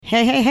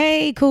Hey, hey,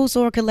 hey, Cool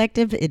Soror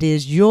Collective. It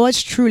is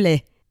yours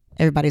truly,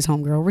 everybody's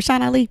homegirl,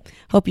 Rashawn Ali.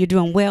 Hope you're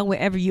doing well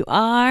wherever you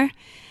are.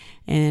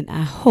 And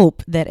I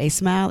hope that a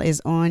smile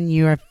is on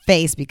your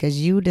face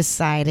because you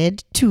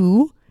decided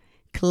to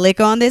click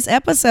on this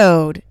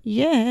episode.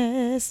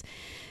 Yes.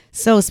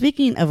 So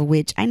speaking of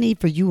which, I need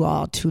for you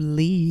all to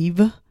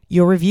leave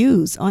your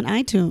reviews on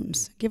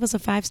iTunes. Give us a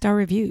 5-star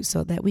review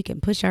so that we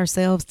can push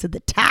ourselves to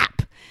the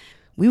top.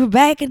 We were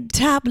back at the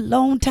top a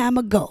long time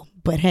ago,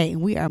 but hey,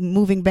 we are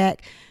moving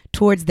back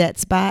towards that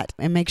spot.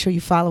 And make sure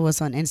you follow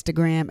us on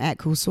Instagram at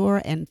Cool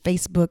Soror and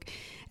Facebook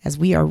as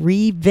we are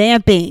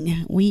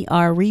revamping. We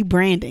are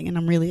rebranding, and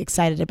I'm really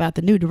excited about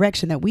the new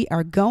direction that we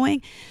are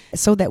going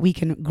so that we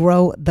can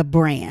grow the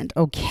brand.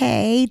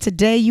 Okay,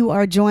 today you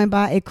are joined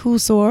by a Cool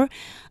Soror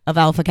of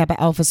Alpha Kappa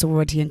Alpha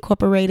Sorority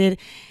Incorporated,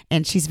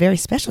 and she's very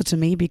special to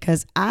me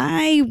because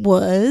I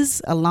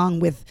was, along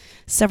with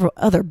several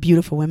other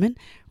beautiful women,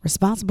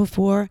 responsible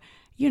for,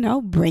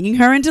 bringing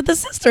her into the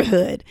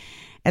sisterhood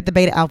at the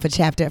Beta Alpha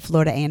chapter at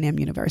Florida A&M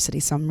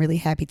University. So I'm really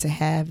happy to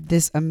have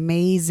this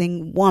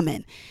amazing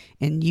woman,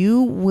 and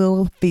you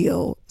will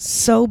feel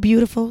so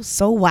beautiful,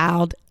 so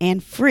wild,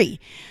 and free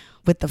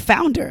with the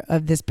founder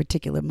of this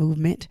particular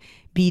movement,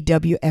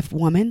 BWF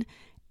woman,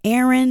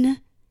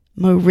 Erin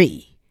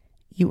Marie.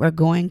 You are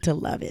going to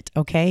love it,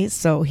 okay?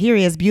 So here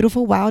is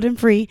Beautiful, Wild, and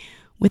Free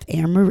with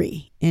Erin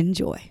Marie.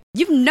 Enjoy.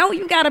 You know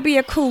you gotta be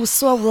a cool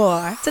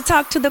soror to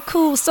talk to the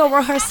cool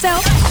soror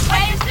herself.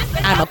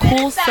 I'm a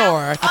cool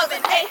soror.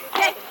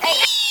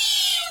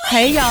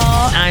 Hey y'all,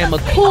 I am a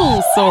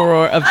cool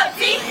soror of.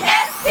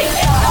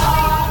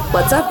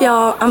 What's up,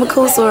 y'all? I'm a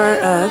cool soror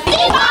of.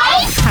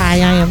 Hi, I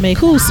am a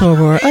cool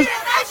soror of.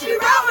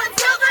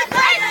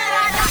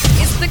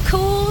 It's the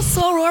Cool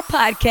Soror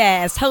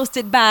Podcast,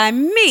 hosted by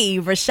me,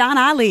 Rashawn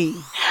Ali.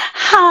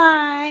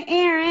 Hi,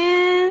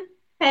 Erin.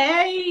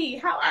 Hey,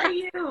 how are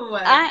you?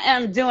 I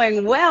am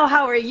doing well.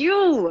 How are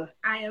you?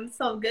 I am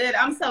so good.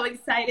 I'm so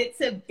excited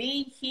to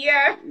be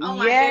here. Oh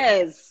my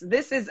Yes,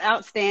 this is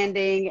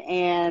outstanding,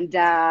 and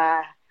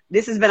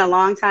this has been a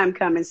long time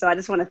coming. So I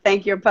just want to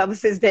thank your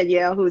publicist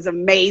Danielle, who's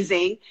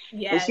amazing.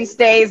 Yes.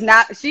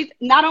 And she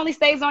not only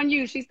stays on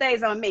you, she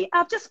stays on me.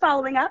 I'm just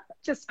following up.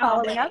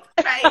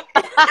 Right.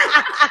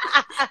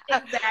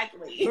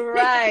 Exactly.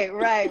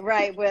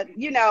 Right. But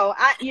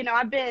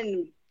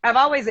I've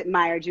always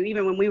admired you,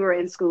 even when we were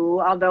in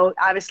school, although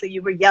obviously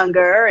you were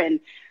younger, and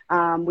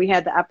we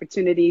had the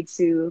opportunity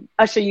to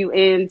usher you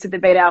into the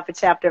Beta Alpha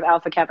chapter of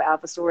Alpha Kappa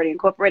Alpha Sorority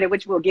Incorporated,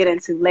 which we'll get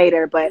into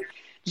later. But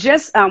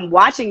just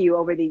watching you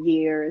over the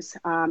years,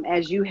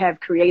 as you have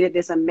created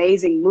this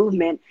amazing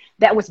movement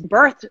that was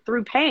birthed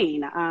through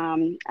pain.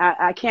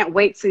 I can't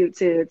wait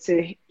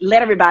to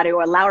let everybody,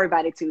 or allow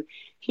everybody, to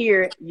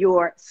hear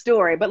your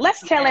story. But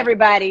let's tell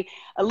everybody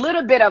a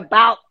little bit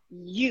about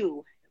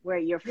you. Where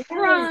you're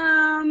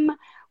from,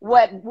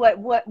 what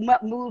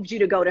moved you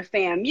to go to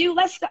FAMU?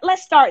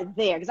 Let's start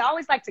there, because I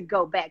always like to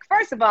go back.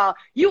 First of all,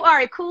 you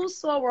are a cool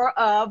soror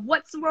of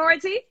what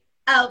sorority?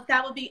 Oh,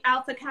 that would be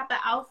Alpha Kappa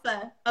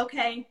Alpha.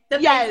 Okay, the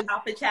Yes. Beta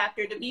Alpha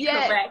chapter, to be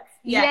Yes. correct.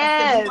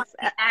 Yes. If we want to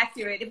be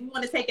accurate, if we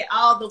want to take it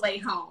all the way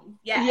home.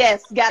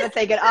 Yes, got to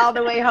take it all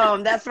the way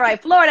home. That's right,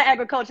 Florida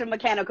Agricultural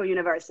Mechanical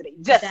University,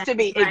 just to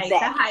be right.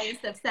 exact. The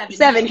highest of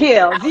Seven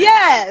Hills.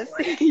 Yes.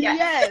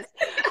 Yes.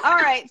 All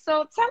right.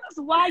 So tell us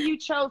why you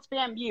chose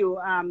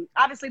FAMU.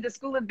 Obviously, the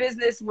School of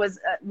Business was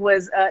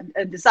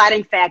a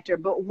deciding factor,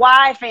 but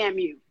why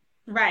FAMU?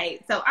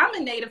 Right. So I'm a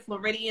native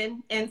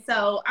Floridian, and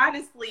so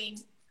honestly,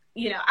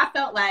 I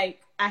felt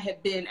like I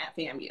had been at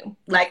FAMU.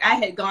 Like, I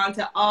had gone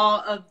to all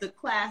of the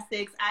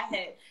classics. I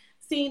had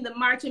seen the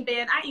marching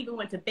band. I even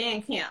went to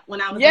band camp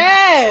when I was in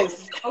high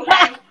school.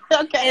 Okay.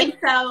 Okay. And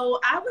so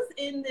I was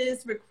in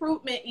this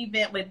recruitment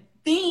event with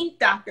the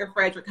Dr.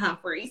 Frederick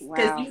Humphreys,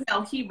 because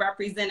Wow. he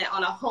represented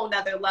on a whole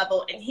nother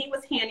level, and he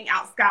was handing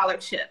out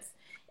scholarships.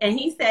 And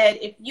he said,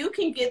 if you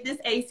can get this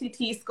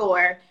ACT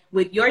score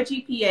with your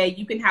GPA,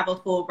 you can have a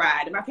full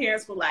ride. And my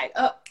parents were like,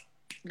 oh,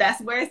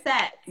 that's where it's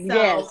at. So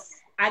Yes.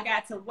 I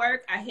got to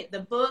work. I hit the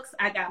books.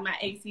 I got my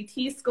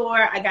ACT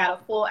score. I got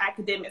a full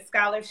academic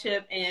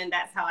scholarship, and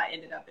that's how I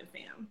ended up in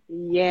FAM.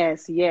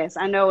 Yes.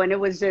 I know. And it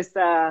was just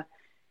that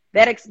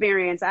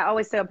experience. I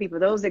always tell people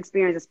those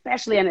experiences,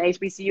 especially in an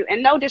HBCU,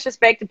 and no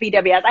disrespect to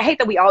PWIs. I hate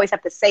that we always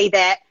have to say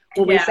that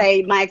when we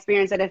say my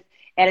experience at an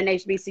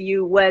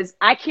HBCU was,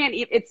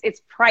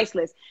 it's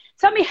priceless.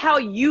 Tell me how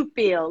you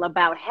feel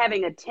about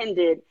having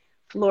attended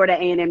Florida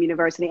A&M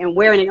University and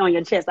wearing it on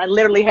your chest. I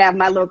literally have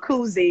my little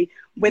koozie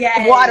with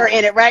water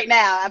in it right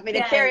now. I mean,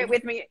 I carry it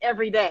with me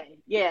every day.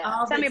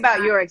 Yeah. Tell me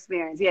about your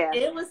experience. Yeah.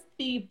 It was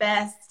the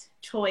best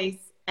choice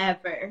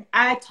ever.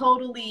 I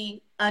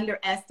totally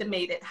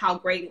underestimated how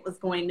great it was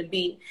going to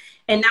be.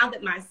 And now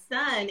that my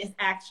son is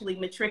actually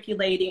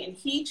matriculating and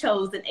he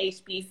chose an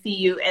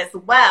HBCU as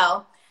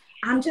well,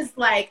 I'm just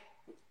like,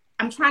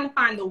 I'm trying to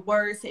find the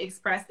words to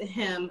express to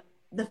him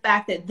the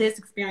fact that this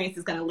experience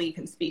is going to leave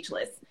him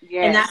speechless.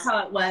 Yes. And that's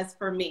how it was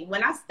for me.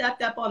 When I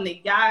stepped up on the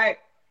yard,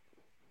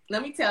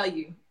 let me tell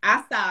you,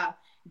 I saw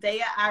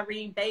Daya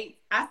Irene Bates.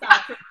 I saw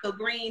Crystal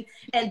Green.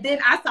 And then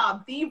I saw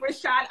the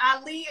Rashad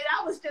Ali. And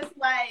I was just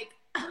like,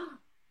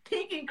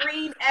 pink and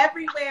green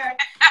everywhere.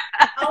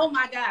 Oh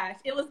my gosh.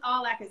 It was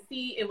all I could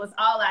see. It was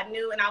all I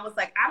knew. And I was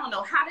like, I don't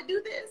know how to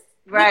do this.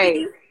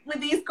 Right. With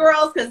these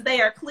girls, because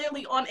they are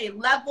clearly on a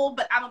level,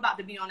 but I'm about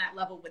to be on that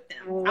level with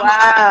them.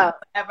 Wow.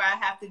 Whatever I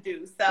have to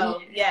do.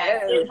 So yeah,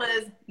 it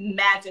was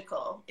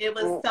magical. It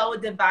was so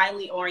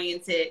divinely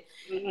oriented.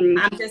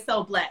 I'm just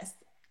so blessed.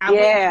 I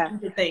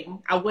wouldn't change a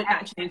thing. I would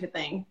not change a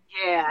thing.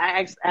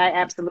 Yeah, I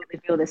absolutely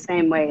feel the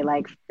same way.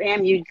 Like,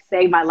 fam, you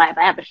saved my life.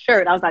 I have a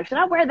shirt. I was like, should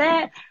I wear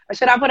that? Or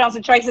should I put on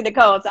some Tracy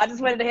Nicole? So I just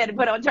went ahead and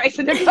put on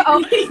Tracy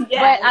Nicole.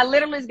 But I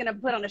literally was going to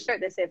put on a shirt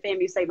that said, fam,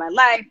 you saved my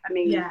life. I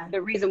mean,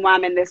 the reason why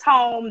I'm in this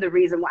home, the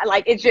reason why,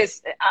 like, it's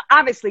just,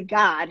 obviously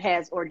God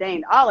has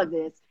ordained all of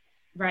this.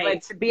 Right.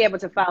 But to be able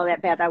to follow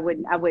that path, I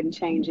wouldn't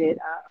change it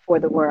for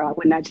the world. I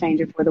would not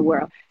change it for the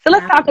world. So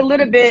let's talk a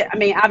little bit. I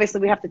mean, obviously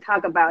we have to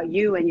talk about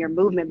you and your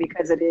movement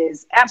because it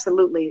is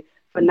absolutely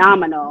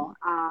phenomenal.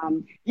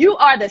 You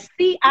are the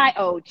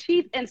CIO,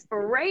 Chief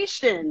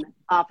Inspiration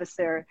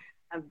Officer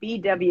of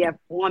BWF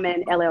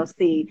Woman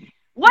LLC.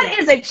 What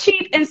is a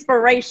Chief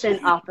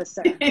Inspiration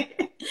Officer?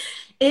 It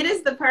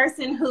is the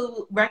person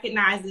who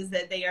recognizes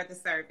that they are the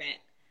servant.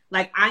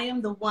 Like, I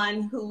am the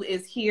one who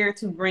is here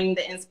to bring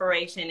the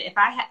inspiration. If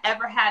I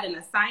ever had an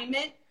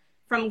assignment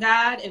from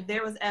God, if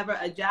there was ever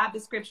a job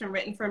description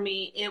written for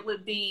me, it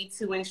would be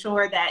to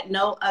ensure that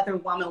no other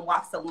woman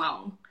walks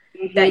alone.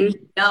 That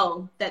you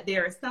know that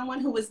there is someone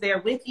who is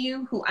there with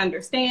you, who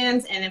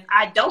understands. And if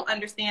I don't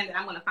understand, then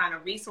I'm going to find a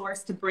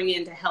resource to bring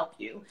in to help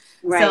you.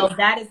 Right. So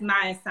that is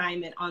my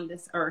assignment on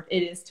this earth.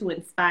 It is to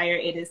inspire.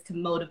 It is to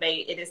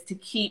motivate. It is to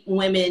keep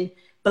women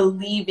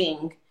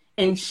believing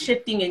and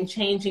shifting and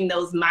changing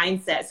those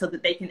mindsets so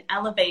that they can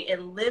elevate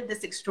and live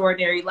this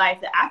extraordinary life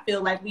that I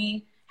feel like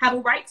we have a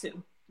right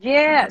to.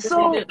 Yeah.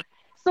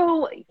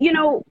 So, you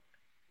know,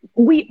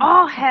 we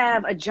all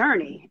have a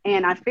journey.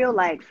 And I feel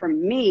like for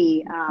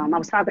me, I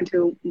was talking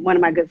to one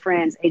of my good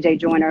friends, AJ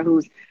Joyner,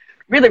 who's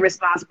really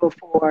responsible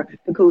for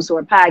the Cool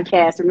Soror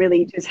podcast and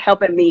really just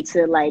helping me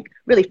to like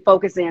really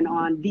focus in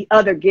on the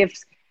other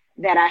gifts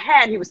that I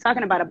had. He was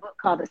talking about a book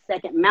called The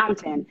Second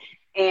Mountain.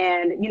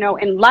 And, you know,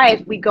 in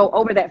life, we go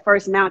over that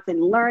first mountain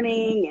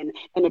learning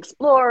and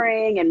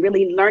exploring and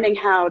really learning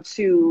how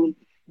to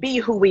be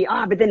who we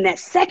are. But then that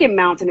second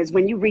mountain is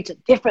when you reach a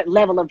different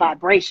level of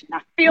vibration.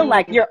 I feel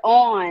like you're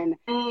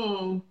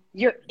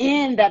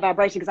in that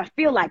vibration because I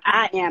feel like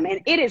I am.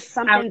 And it is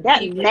something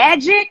that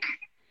magic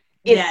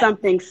is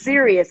something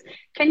serious.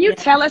 Can you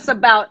tell us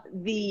about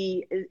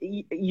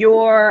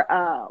your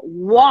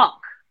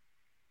walk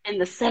in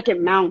the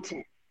second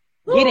mountain,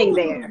 getting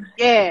there?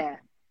 Yeah.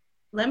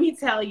 Let me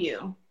tell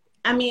you,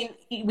 I mean,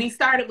 we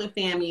started with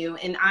FAMU,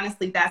 and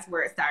honestly, that's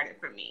where it started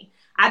for me.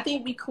 I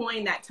think we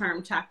coined that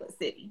term Chocolate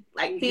City.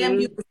 Like,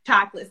 FAMU was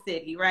Chocolate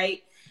City,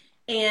 right?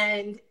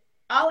 And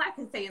all I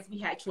can say is we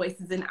had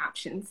choices and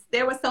options.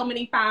 There were so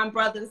many fine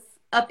brothers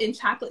up in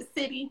Chocolate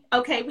City.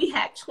 Okay, we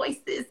had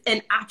choices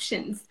and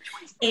options.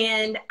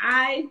 And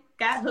I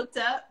got hooked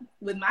up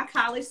with my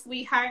college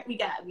sweetheart. We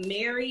got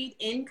married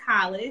in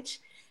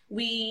college.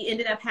 We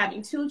ended up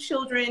having 2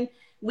 children.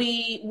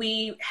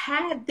 We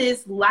had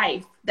this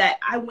life that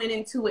I went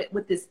into it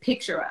with this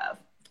picture of,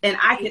 and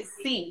I could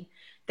see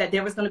that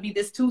there was going to be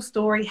this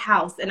 2-story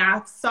house, and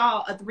I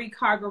saw a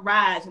 3-car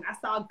garage, and I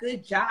saw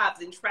good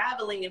jobs and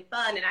traveling and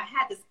fun, and I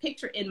had this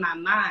picture in my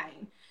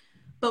mind.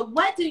 But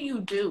what do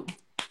you do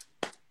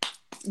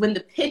when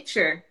the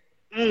picture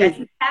that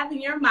you have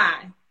in your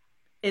mind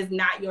is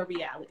not your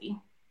reality?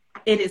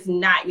 It is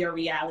not your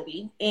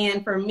reality.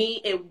 And for me,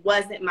 it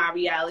wasn't my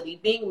reality.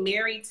 Being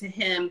married to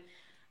him,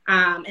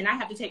 and I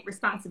have to take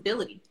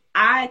responsibility.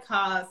 I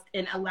caused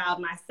and allowed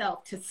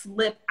myself to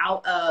slip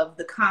out of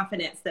the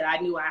confidence that I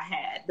knew I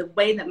had. The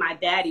way that my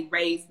daddy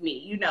raised me,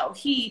 you know,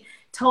 he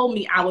told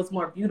me I was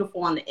more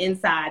beautiful on the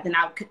inside than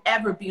I could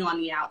ever be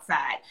on the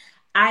outside.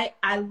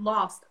 I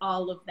lost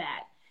all of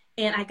that.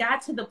 And I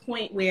got to the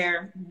point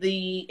where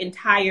the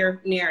entire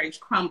marriage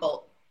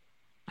crumbled.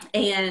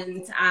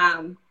 And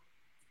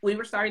we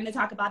were starting to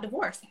talk about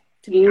divorce,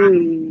 to be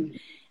honest.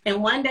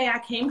 And one day I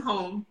came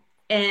home,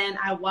 and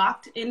I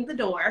walked in the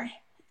door,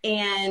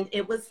 and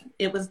it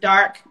was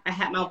dark. I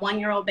had my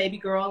 1-year-old baby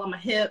girl on my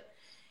hip,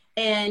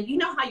 and you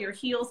know how your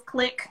heels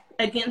click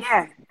against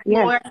the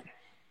floor?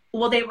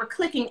 Well, they were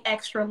clicking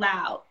extra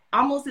loud,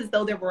 almost as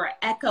though there were an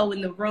echo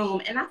in the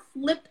room. And I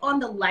flipped on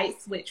the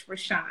light switch for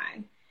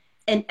Shine,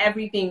 and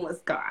everything was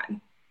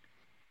gone.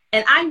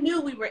 And I knew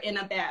we were in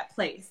a bad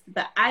place,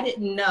 but I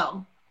didn't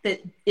know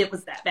that it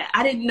was that bad.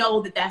 I didn't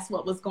know that that's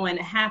what was going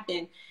to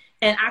happen.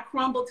 And I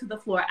crumbled to the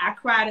floor. I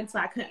cried until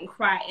I couldn't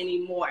cry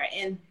anymore.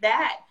 And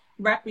that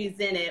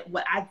represented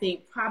what I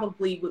think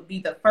probably would be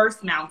the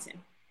first mountain.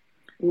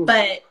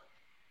 But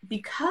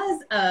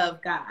because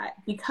of God,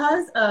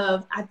 because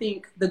of, I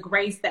think, the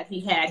grace that he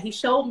had, he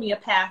showed me a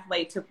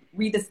pathway to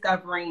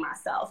rediscovering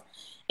myself.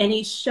 And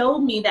he showed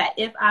me that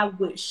if I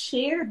would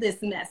share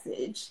this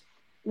message,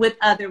 with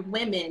other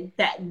women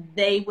that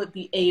they would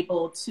be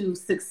able to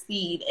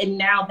succeed. And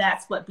now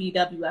that's what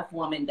BWF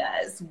Woman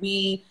does.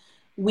 We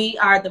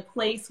are the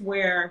place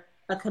where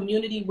a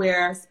community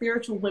where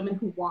spiritual women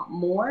who want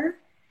more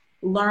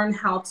learn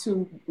how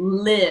to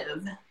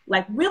live,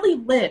 like really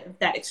live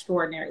that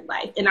extraordinary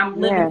life. And I'm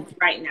living it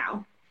right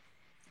now.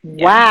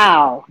 Yeah.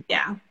 Wow.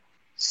 Yeah.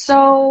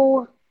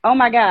 So, oh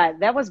my God,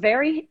 that was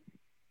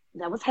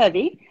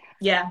heavy.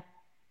 Yeah.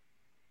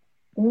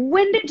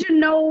 When did you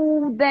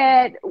know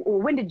that,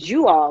 when did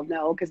you all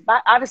know? Because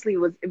obviously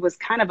it was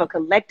kind of a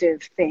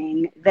collective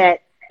thing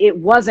that it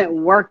wasn't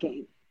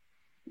working.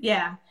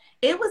 Yeah.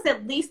 It was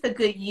at least a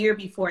good year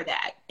before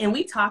that. And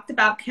we talked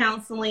about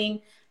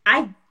counseling.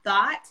 I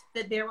thought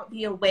that there would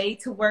be a way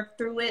to work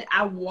through it.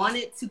 I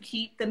wanted to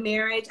keep the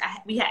marriage.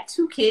 We had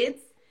 2 kids,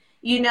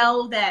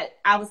 that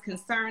I was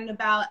concerned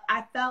about.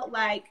 I felt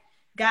like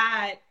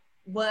God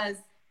was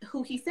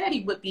who he said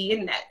he would be,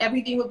 and that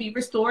everything would be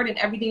restored and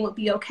everything would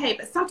be okay.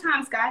 But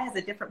sometimes God has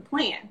a different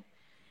plan.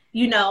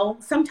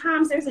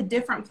 Sometimes there's a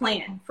different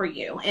plan for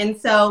you. And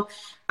so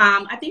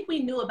I think we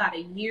knew about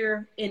a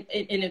year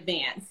in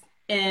advance,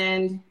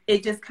 and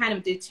it just kind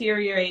of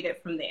deteriorated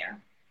from there.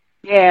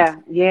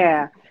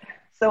 Yeah.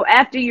 So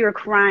after you're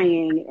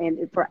crying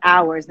and for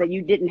hours that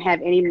you didn't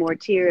have any more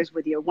tears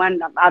with your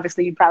one,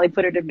 obviously you probably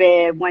put her to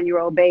bed,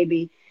 1-year-old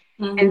baby.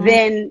 Mm-hmm.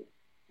 And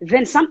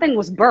then something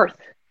was birthed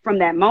from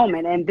that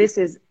moment. And this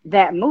is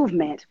that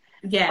movement.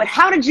 Yeah. But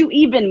how did you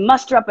even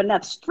muster up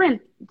enough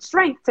strength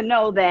to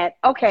know that,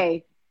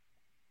 okay,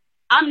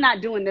 I'm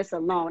not doing this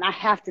alone. I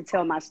have to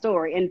tell my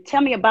story. And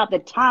tell me about the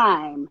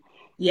time.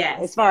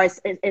 Yes. As far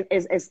as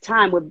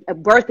time with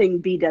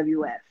birthing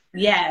BWF.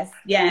 Yes.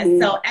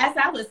 Mm-hmm. So as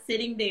I was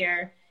sitting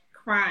there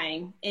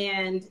crying,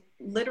 and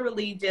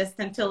literally just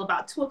until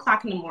about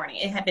 2:00 in the morning,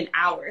 it had been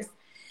hours,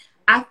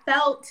 I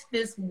felt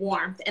this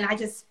warmth, and I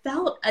just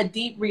felt a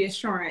deep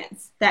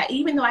reassurance that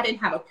even though I didn't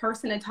have a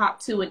person to talk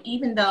to, and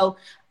even though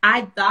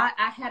I thought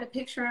I had a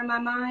picture in my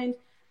mind,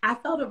 I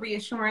felt a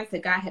reassurance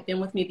that God had been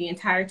with me the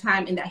entire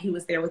time and that he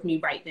was there with me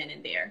right then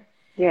and there.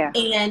 Yeah.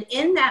 And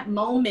in that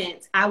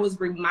moment, I was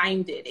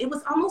reminded, it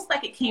was almost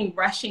like it came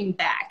rushing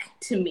back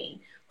to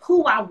me,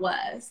 who I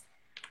was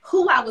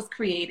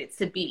created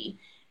to be.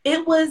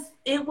 It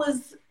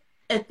was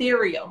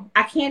ethereal.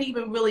 I can't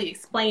even really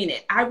explain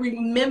it. I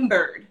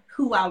remembered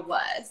who I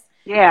was.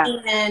 Yeah.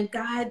 And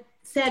God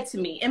said to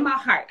me in my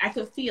heart, I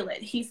could feel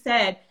it. He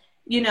said,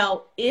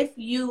 if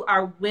you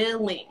are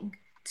willing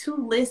to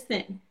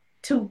listen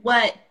to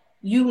what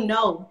you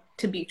know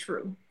to be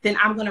true, then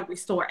I'm going to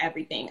restore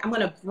everything. I'm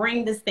going to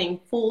bring this thing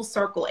full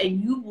circle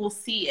and you will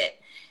see it.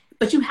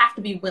 But you have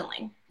to be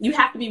willing. You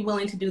have to be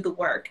willing to do the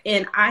work.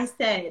 And I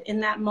said in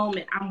that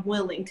moment, I'm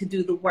willing to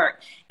do the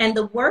work. And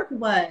the work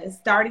was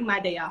starting my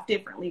day off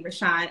differently,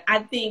 Rashawn. I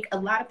think a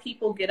lot of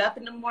people get up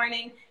in the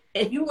morning.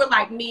 If you were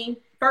like me,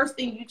 first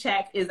thing you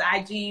check is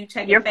IG. You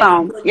check your Facebook,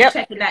 phone. Yep. You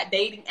checking that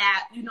dating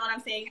app. You know what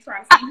I'm saying? You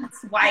trying to see who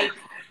swipe.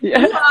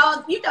 Yeah.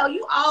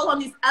 You all on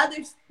this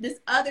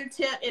other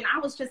tip. And I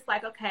was just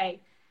like, okay,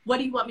 what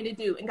do you want me to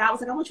do? And God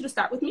was like, I want you to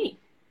start with me.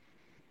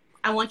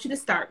 I want you to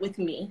start with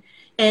me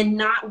and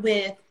not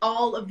with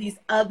all of these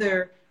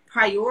other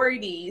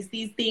priorities,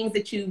 these things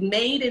that you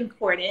made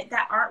important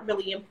that aren't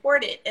really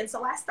important. And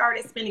so I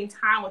started spending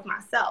time with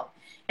myself.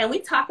 And we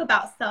talk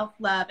about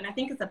self-love, and I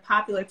think it's a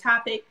popular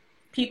topic.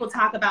 People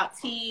talk about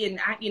tea, and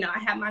I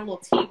have my little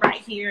tea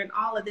right here and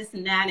all of this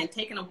and that and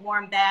taking a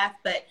warm bath.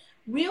 But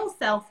real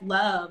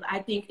self-love, I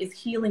think, is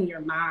healing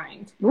your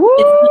mind. Woo!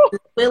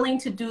 It's willing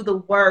to do the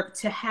work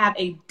to have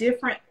a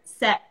different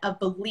set of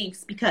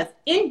beliefs, because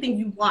anything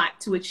you want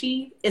to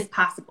achieve is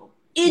possible.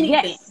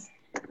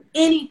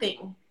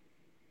 Anything,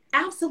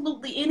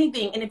 absolutely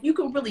anything. And if you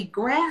can really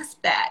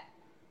grasp that,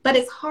 but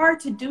it's hard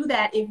to do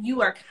that if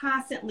you are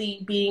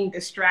constantly being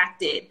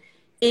distracted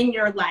in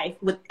your life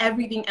with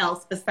everything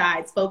else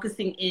besides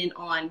focusing in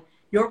on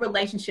your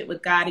relationship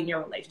with God and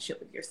your relationship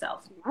with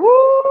yourself.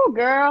 Woo,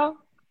 girl.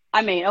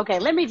 I mean, okay,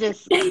 let me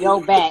just go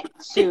back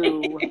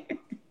to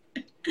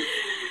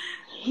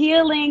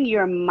healing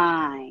your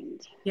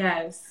mind.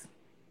 Yes.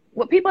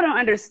 What people don't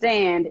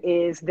understand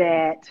is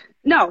that,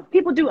 no,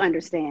 people do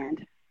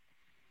understand.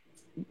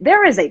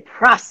 There is a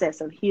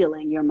process of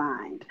healing your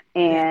mind.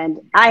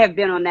 And I have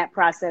been on that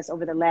process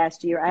over the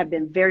last year. I have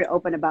been very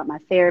open about my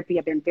therapy.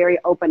 I've been very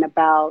open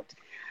about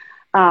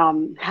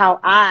how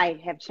I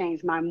have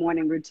changed my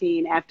morning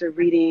routine after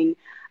reading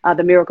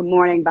The Miracle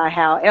Morning by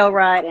Hal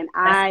Elrod. And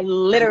I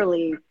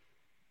literally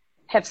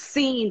have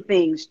seen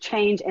things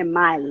change in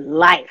my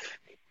life.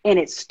 And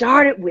it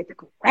started with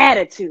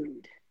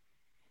gratitude.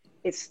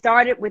 It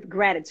started with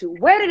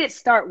gratitude. Where did it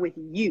start with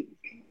you?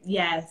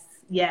 Yes.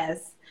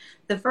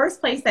 The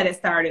first place that it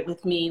started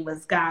with me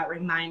was God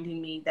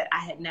reminding me that I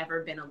had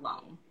never been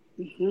alone.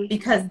 Mm-hmm.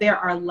 Because there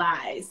are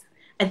lies.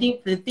 I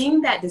think the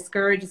thing that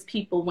discourages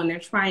people when they're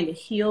trying to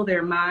heal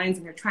their minds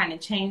and they're trying to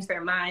change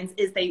their minds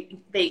is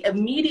they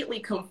immediately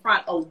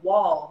confront a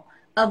wall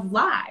of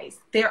lies,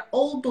 their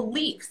old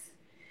beliefs.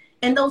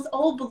 And those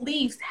old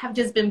beliefs have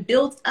just been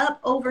built up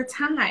over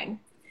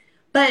time.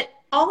 But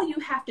all you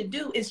have to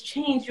do is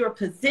change your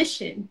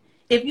position.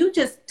 If you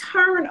just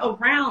turn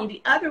around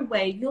the other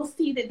way, you'll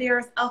see that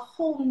there's a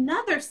whole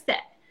nother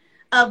set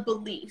of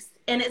beliefs.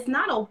 And it's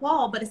not a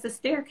wall, but it's a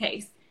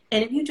staircase.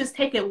 And if you just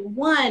take it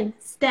one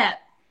step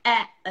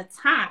at a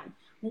time,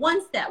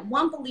 one step,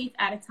 one belief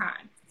at a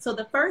time. So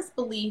the first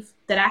belief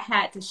that I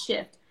had to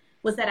shift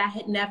was that I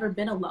had never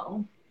been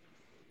alone,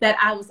 that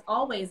I was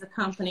always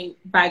accompanied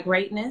by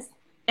greatness,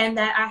 and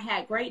that I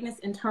had greatness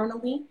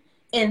internally.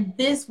 And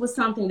this was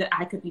something that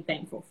I could be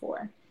thankful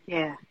for.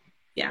 Yeah.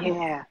 Yeah.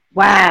 Yeah.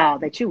 Wow.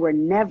 That you were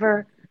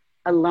never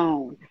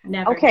alone.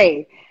 Never.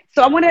 Okay.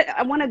 So I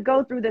want to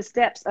go through the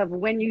steps of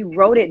when you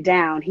wrote it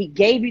down. He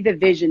gave you the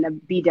vision of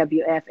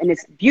BWF, and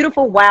it's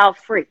beautiful, wild,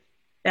 free.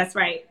 That's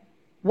right.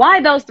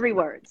 Why those 3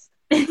 words?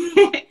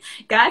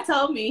 God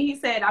told me, he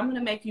said, I'm going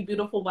to make you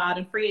beautiful, wild,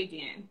 and free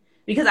again.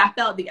 Because I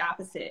felt the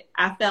opposite.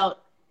 I felt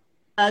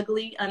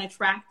ugly,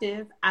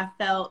 unattractive. I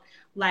felt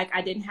like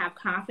I didn't have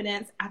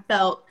confidence. I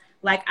felt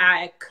like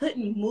I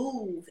couldn't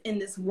move in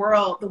this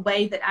world the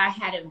way that I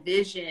had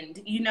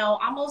envisioned, you know,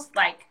 almost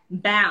like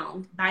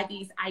bound by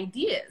these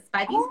ideas,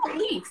 by these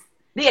beliefs.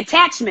 The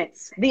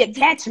attachments. Yes.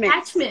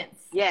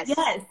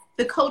 Yes.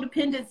 The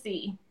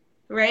codependency,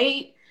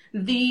 right?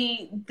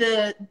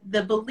 The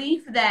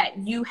belief that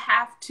you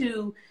have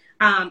to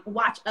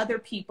watch other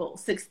people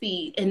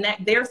succeed and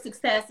that their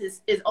success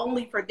is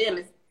only for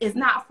them, is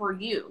not for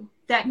you.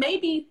 That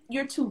maybe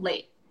you're too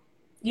late.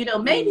 You know,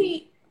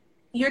 maybe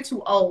you're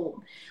too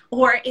old,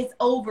 or it's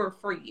over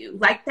for you.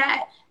 Like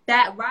that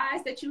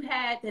rise that you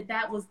had,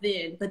 that was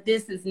then, but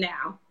this is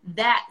now.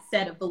 That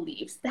set of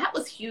beliefs, that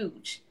was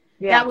huge.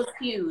 Yeah. That was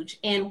huge.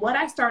 And what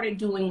I started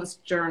doing was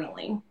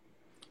journaling.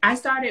 I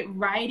started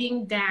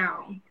writing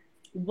down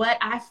what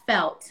I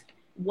felt,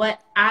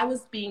 what I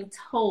was being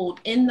told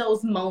in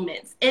those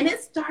moments. And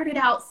it started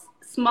out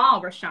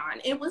small, Rashawn.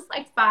 It was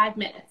like 5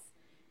 minutes,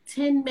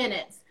 10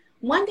 minutes.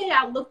 One day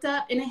I looked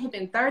up and it had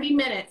been 30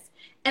 minutes.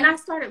 And I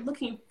started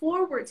looking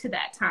forward to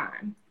that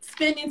time,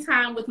 spending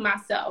time with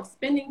myself,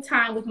 spending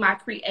time with my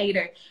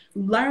creator,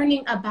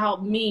 learning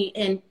about me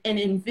and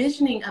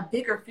envisioning a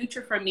bigger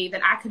future for me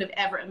than I could have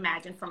ever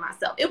imagined for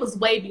myself. It was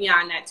way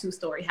beyond that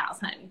 2-story house,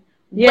 honey.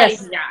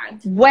 Yes. Way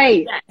beyond.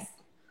 Way.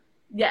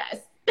 Yes.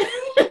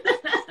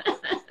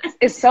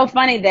 It's so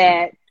funny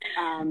that,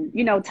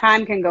 you know,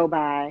 time can go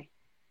by.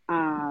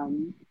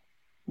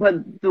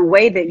 But the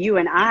way that you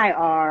and I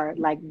are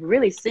like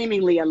really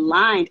seemingly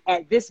aligned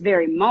at this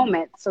very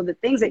moment. So the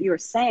things that you're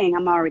saying,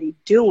 I'm already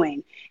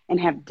doing and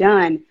have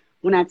done.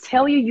 When I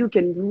tell you, you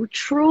can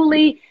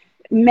truly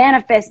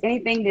manifest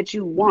anything that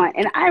you want.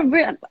 And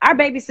our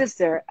baby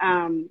sister,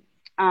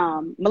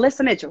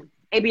 Melissa Mitchell,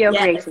 ABL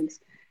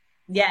Creations.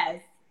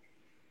 Yes.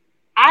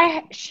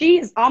 She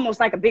is almost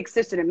like a big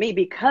sister to me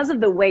because of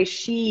the way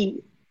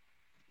she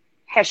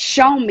has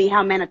shown me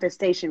how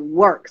manifestation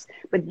works.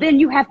 But then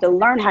you have to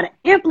learn how to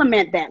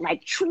implement that,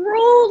 like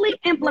truly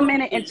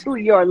implement it into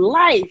your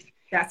life.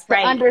 That's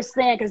right. To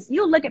understand, because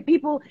you look at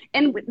people,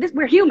 and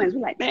we're humans.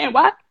 We're like, man,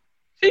 what?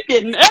 She's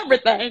getting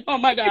everything. Oh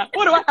my God,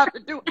 what do I have to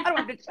do? I don't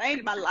have to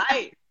change my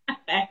life.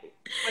 But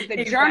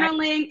the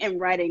journaling and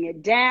writing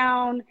it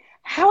down,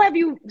 how have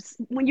you,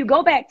 when you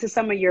go back to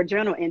some of your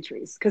journal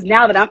entries, because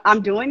now that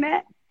I'm doing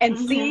that and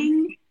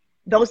seeing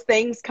those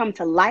things come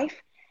to life,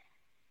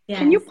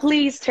 can you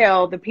please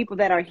tell the people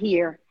that are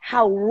here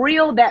how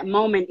real that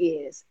moment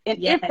is? And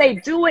if they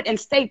do it and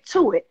stay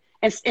to it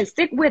and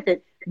stick with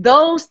it,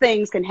 those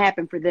things can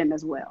happen for them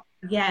as well.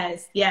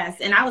 Yes,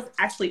 yes. And I was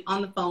actually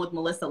on the phone with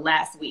Melissa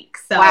last week.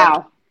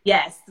 So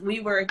yes,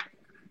 we were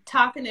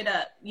talking it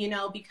up, you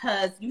know,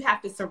 because you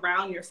have to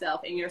surround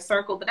yourself in your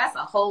circle, but that's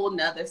a whole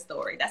nother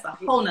story. That's a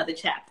whole nother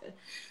chapter.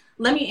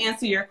 Let me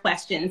answer your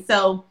question.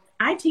 So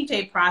I teach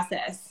a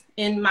process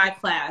in my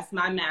class,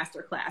 my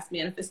master class,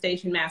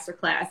 manifestation master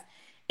class.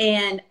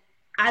 And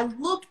I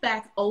looked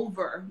back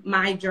over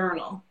my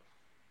journal.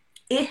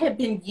 It had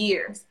been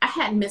years. I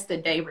hadn't missed a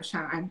day,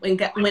 Rashawn.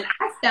 When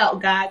I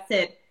felt God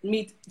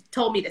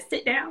told me to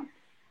sit down,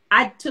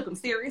 I took him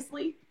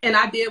seriously and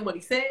I did what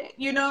he said,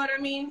 you know what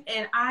I mean?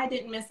 And I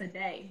didn't miss a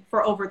day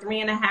for over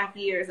 3.5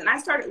 years. And I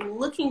started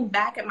looking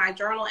back at my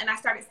journal and I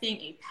started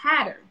seeing a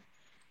pattern.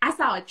 I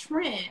saw a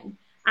trend.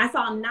 I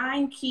saw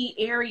 9 key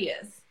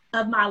areas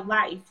of my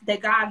life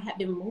that God had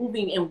been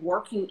moving and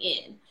working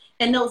in.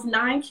 And those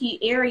 9 key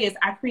areas,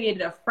 I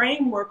created a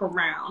framework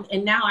around.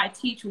 And now I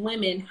teach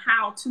women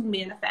how to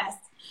manifest.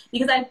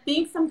 Because I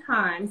think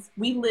sometimes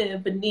we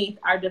live beneath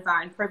our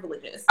divine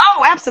privileges.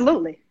 Oh,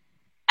 absolutely.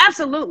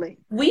 Absolutely.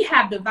 We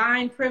have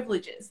divine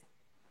privileges.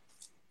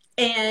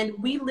 And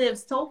we live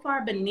so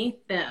far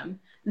beneath them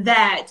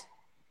that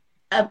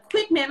a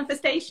quick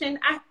manifestation,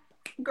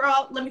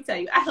 girl, let me tell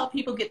you, I help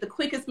people get the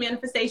quickest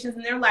manifestations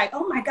and they're like,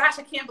 oh my gosh,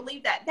 I can't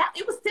believe that.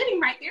 It was sitting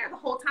right there the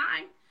whole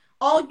time.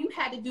 All you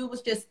had to do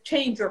was just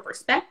change your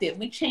perspective.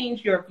 We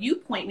changed your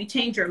viewpoint. We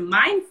changed your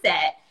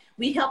mindset.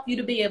 We help you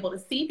to be able to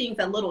see things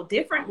a little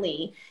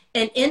differently.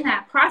 And in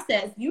that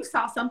process, you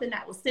saw something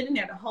that was sitting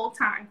there the whole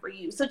time for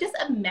you. So just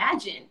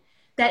imagine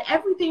that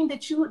everything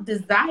that you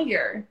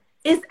desire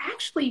is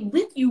actually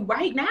with you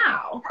right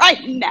now.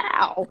 Right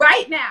now.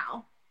 Right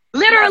now.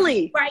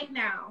 Literally. Right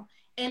now.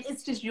 And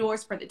it's just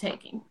yours for the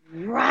taking.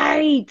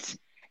 Right.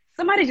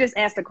 Somebody just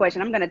asked a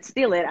question. I'm going to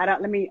steal it.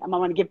 I'm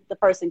going to give the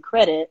person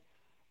credit.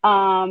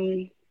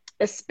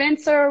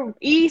 Spencer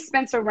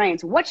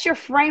Rains, what's your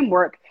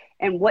framework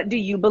and what do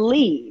you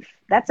believe?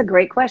 That's a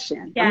great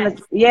question. Yes.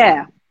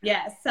 Yeah.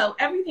 Yes. So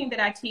everything that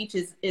I teach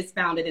is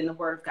founded in the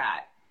Word of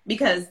God,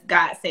 because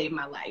God saved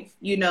my life.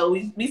 You know,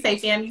 we say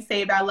family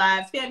saved our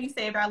lives, family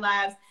saved our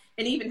lives.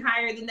 And even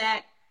higher than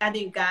that, I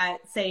think God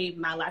saved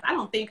my life. I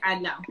don't think I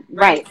know.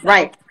 Right. So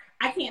right.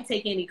 I can't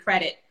take any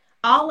credit.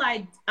 All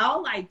I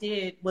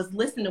did was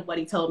listen to what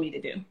he told me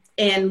to do.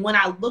 And when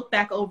I look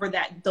back over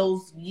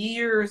those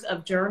years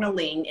of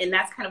journaling, and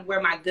that's kind of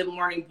where my Good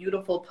Morning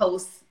Beautiful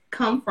posts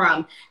come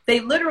from,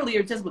 they literally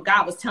are just what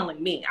God was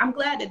telling me. I'm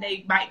glad that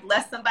they might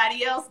bless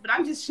somebody else, but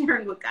I'm just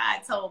sharing what God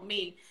told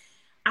me.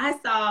 I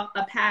saw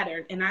a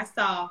pattern, and I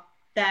saw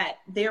that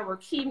there were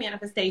key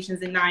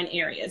manifestations in 9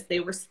 areas. They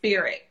were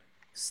spirit,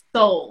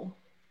 soul,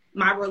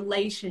 my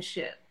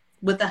relationship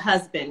with a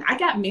husband. I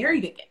got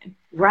married again.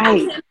 Right.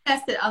 I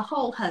manifested a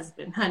whole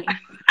husband, honey.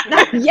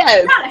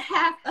 Yes. Not a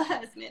half a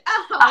husband.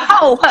 A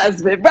whole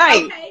husband.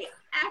 Right.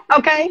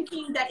 Okay. After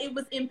thinking that it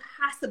was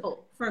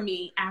impossible for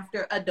me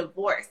after a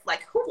divorce.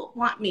 Like, who would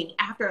want me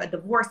after a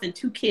divorce and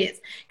 2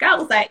 kids? God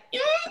was like,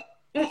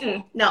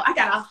 no, I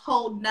got a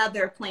whole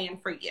nother plan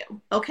for you.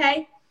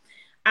 Okay.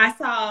 I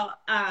saw,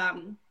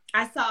 a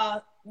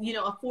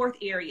 4th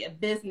area,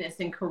 business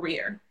and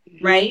career,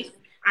 right?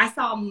 I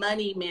saw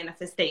money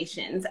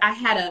manifestations. I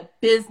had a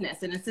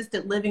business, an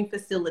assisted living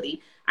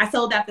facility. I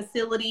sold that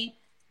facility.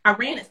 I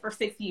ran it for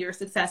 6 years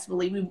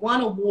successfully. We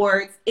won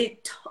awards.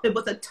 It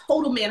was a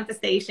total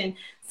manifestation.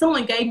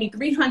 Someone gave me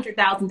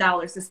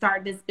 $300,000 to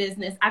start this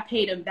business. I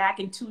paid them back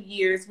in 2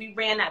 years. We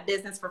ran that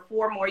business for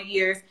 4 more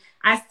years.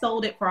 I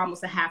sold it for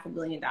almost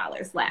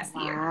 $500,000 last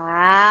year.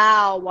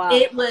 Wow.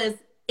 It was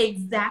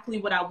exactly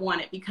what I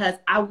wanted, because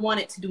I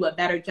wanted to do a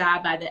better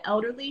job by the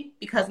elderly,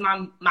 because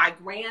my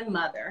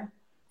grandmother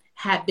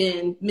had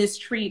been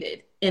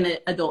mistreated in an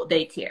adult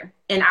daycare.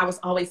 And I was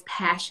always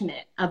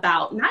passionate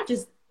about not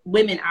just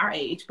women our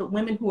age, but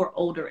women who are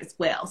older as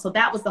well. So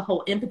that was the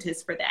whole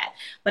impetus for that.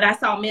 But I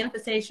saw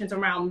manifestations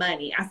around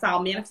money. I saw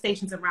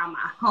manifestations around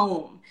my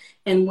home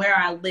and where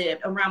I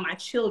lived, around my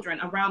children,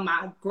 around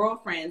my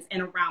girlfriends,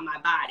 and around my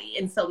body.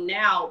 And so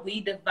now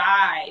we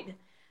divide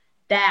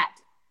that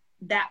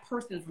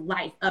person's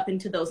life up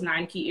into those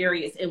 9 key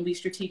areas, and we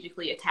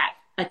strategically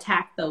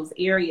attack those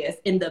areas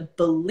in the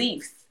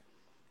beliefs,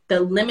 the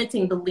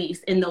limiting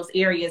beliefs in those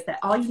areas, that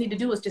all you need to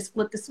do is just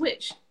flip the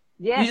switch.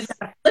 Yes. You just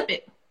gotta flip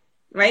it,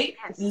 right?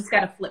 Yes. You just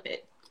gotta flip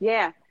it.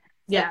 Yeah.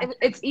 Yeah.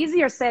 It's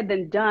easier said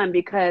than done,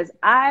 because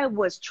I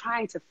was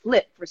trying to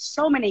flip for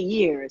so many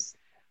years,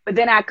 but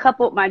then I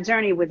coupled my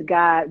journey with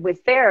God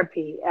with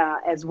therapy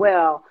as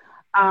well.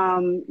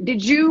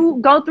 Did you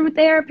go through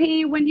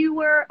therapy when you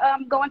were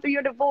going through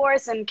your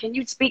divorce? And can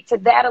you speak to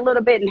that a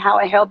little bit and how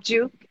it helped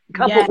you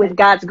coupled with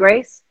God's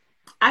grace?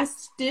 I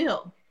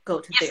still go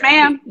to therapy.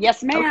 Ma'am.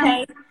 Yes, ma'am.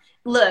 Okay.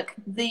 Look,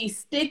 the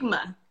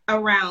stigma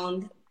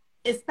around,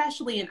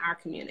 especially in our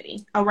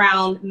community,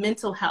 around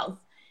mental health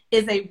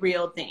is a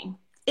real thing.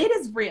 It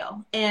is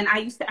real. And I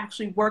used to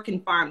actually work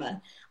in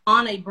pharma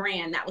on a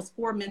brand that was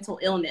for mental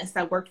illness.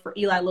 I worked for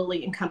Eli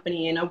Lilly and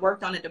Company, and I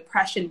worked on a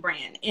depression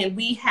brand. And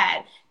we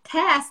had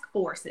task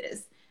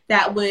forces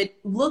that would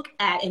look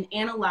at and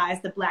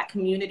analyze the Black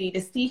community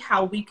to see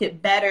how we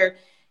could better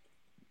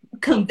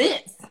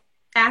convince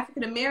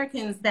African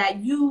Americans that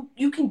you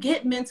can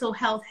get mental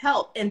health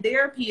help, and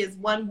therapy is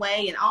one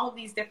way, and all of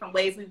these different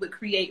ways we would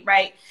create,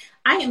 right?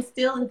 I am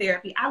still in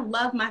therapy. I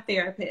love my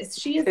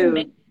therapist. She is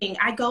amazing.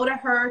 I go to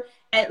her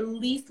at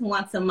least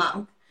once a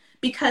month,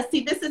 because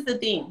see, this is the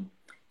thing.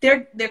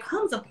 There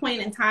comes a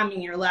point in time in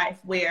your life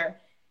where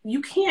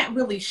you can't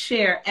really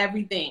share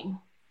everything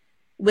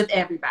with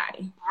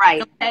everybody.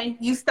 Right. Okay.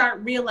 You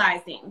start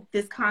realizing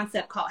this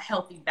concept called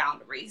healthy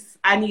boundaries.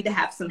 I need to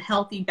have some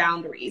healthy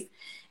boundaries.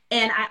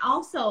 And I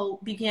also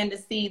began to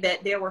see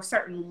that there were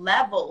certain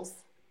levels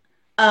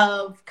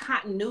of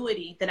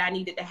continuity that I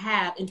needed to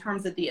have in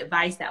terms of the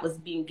advice that was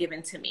being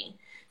given to me.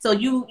 So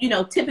you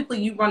know, typically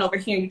you run over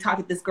here and you talk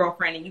to this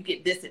girlfriend and you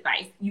get this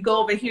advice. You go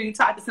over here, you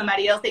talk to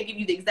somebody else, they give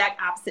you the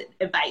exact opposite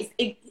advice.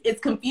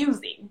 It's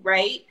confusing,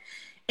 right?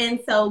 And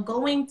so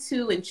going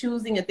to and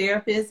choosing a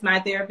therapist, my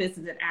therapist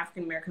is an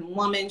African-American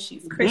woman.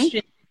 She's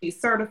Christian, she's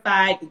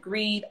certified,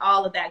 degreed,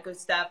 all of that good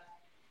stuff.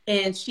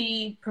 And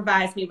she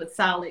provides me with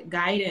solid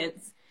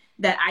guidance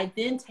that I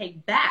then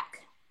take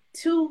back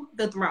to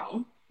the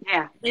throne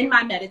in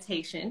my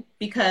meditation,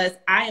 because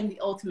I am the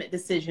ultimate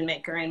decision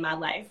maker in my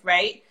life,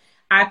 right?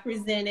 I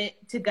present it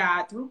to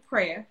God through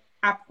prayer.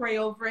 I pray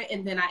over it,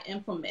 and then I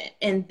implement.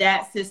 And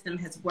that system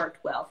has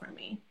worked well for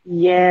me.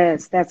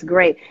 Yes, that's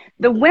great.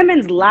 The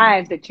women's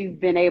lives that you've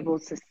been able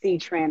to see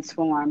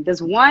transform,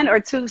 does one or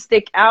two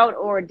stick out,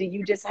 or do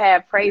you just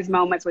have praise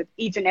moments with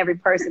each and every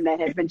person that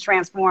has been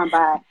transformed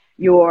by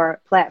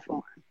your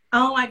platform?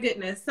 Oh my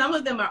goodness. Some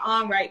of them are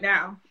on right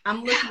now.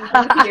 I'm looking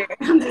through here.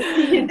 I'm just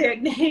seeing their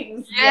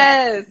names.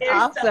 Yes, There's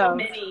awesome. so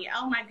many.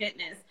 Oh my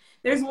goodness.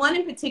 There's one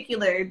in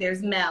particular.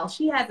 There's Mel.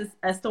 She has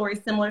a story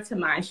similar to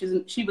mine.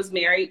 She was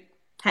married,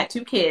 had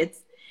 2 kids,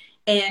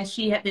 and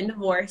she had been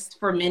divorced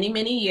for many,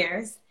 many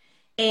years.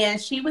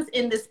 And she was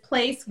in this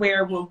place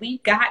where when we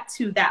got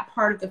to that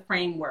part of the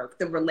framework,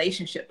 the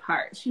relationship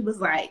part, she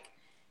was like,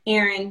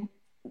 Erin,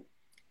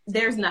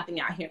 there's nothing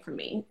out here for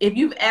me. If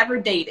you've ever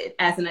dated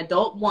as an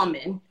adult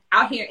woman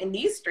out here in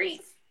these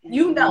streets,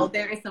 you know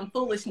there is some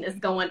foolishness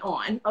going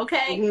on,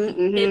 okay?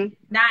 It's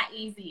not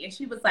easy. And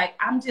she was like,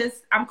 I'm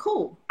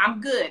cool.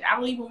 I'm good. I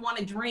don't even want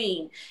to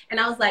dream. And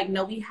I was like,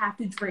 no, we have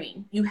to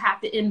dream. You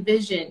have to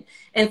envision.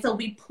 And so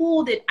we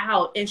pulled it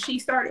out, and she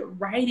started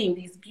writing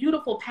these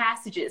beautiful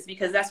passages,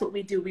 because that's what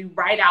we do. We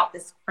write out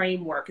this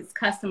framework. It's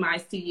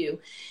customized to you.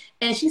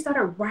 And she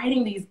started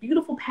writing these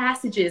beautiful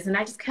passages, and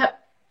I just kept,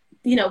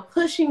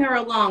 pushing her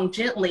along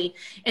gently.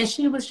 And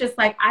she was just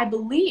like, I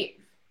believe.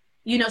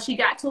 She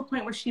got to a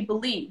point where she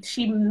believed.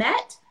 She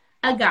met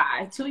a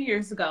guy 2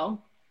 years ago,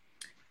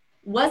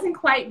 wasn't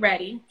quite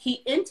ready.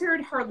 He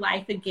entered her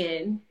life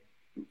again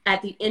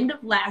at the end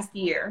of last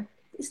year.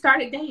 They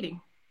started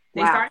dating.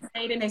 They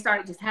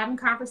started just having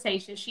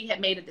conversations. She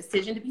had made a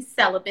decision to be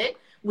celibate,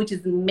 which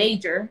is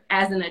major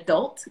as an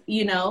adult,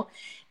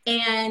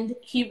 and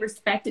he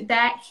respected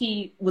that.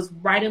 He was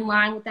right in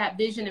line with that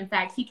vision. In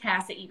fact, he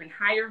cast an even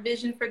higher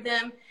vision for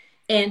them.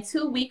 And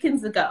 2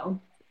 weekends ago,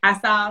 I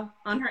saw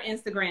on her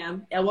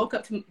Instagram, I woke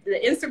up to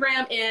the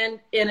Instagram and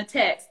in a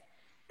text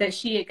that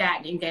she had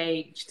gotten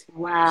engaged.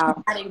 Wow.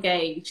 She got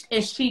engaged.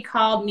 And she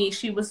called me.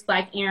 She was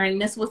like, Erin,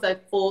 this was a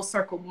full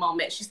circle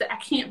moment. She said, I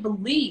can't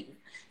believe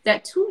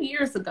that 2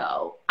 years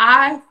ago,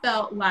 I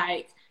felt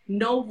like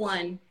no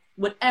one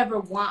would ever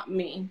want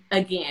me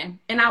again.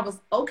 And I was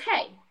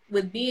okay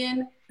with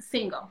being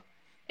single.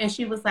 And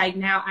she was like,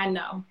 now I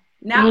know.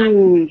 Now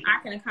I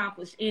can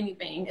accomplish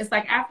anything. It's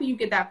like after you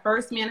get that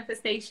first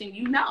manifestation,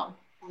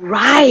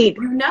 Right.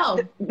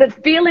 The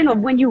feeling of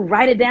when you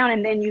write it down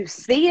and then you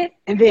see it,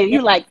 and then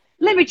you're like,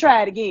 let me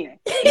try it again.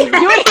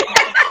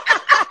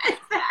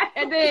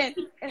 And then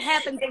it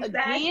happens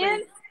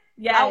again.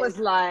 Yes. I was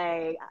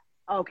like,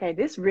 okay,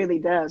 this really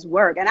does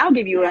work. And I'll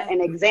give you an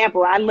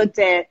example. I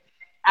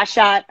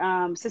shot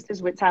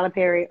Sisters with Tyler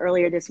Perry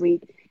earlier this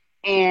week.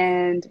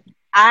 And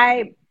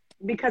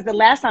because the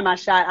last time I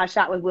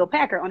shot with Will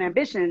Packer on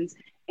Ambitions,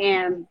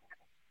 and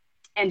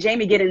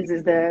Jamie Giddens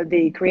is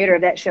the creator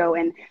of that show.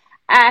 And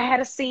I had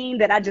a scene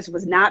that I just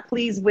was not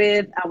pleased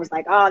with. I was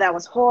like, oh, that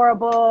was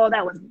horrible.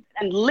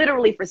 And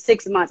literally for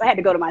 6 months, I had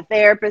to go to my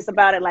therapist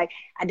about it. Like,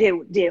 I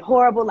did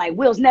horrible. Like,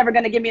 Will's never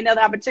going to give me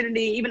another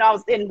opportunity, even though I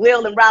was in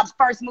Will and Rob's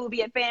first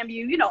movie at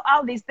FAMU,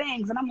 all these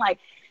things. And I'm like,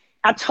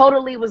 I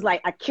totally was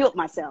like, I killed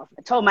myself.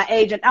 I told my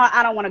agent,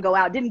 I don't want to go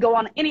out. Didn't go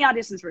on any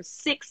auditions for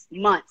 6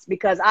 months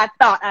because I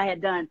thought I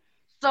had done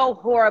so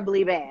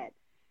horribly bad.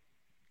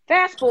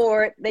 Fast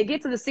forward, they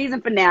get to the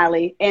season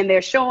finale, and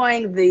they're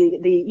showing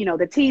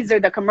the teaser,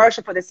 the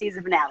commercial for the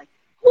season finale.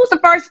 Who's the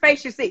first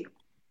face you see?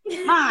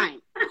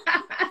 Mine.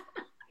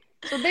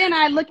 So then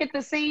I look at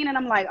the scene, and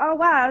I'm like, oh,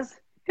 wow,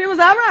 it was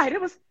all right.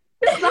 It was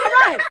all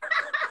right.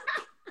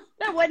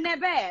 That wasn't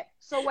that bad.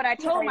 So what I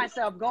told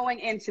myself going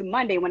into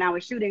Monday when I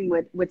was shooting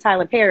with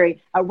Tyler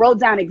Perry, I wrote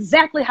down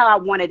exactly how I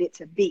wanted it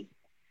to be.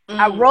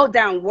 I wrote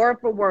down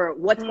word for word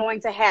what's going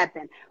to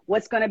happen,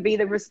 what's going to be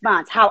the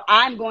response, how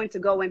I'm going to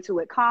go into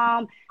it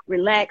calm,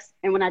 relax.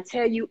 And when I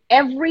tell you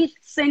every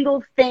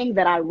single thing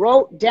that I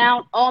wrote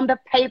down on the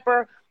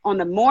paper on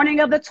the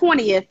morning of the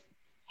 20th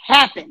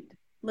happened.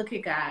 Look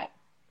at God.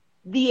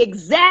 The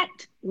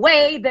exact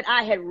way that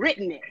I had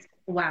written it.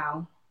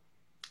 Wow.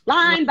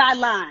 Line by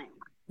line.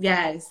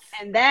 Yes.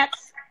 And that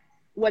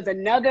was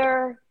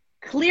another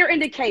clear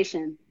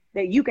indication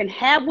that you can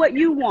have what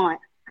you want.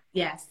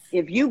 Yes.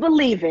 If you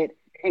believe it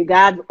and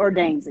God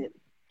ordains it.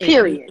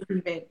 Period. If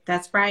you believe it.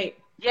 That's right.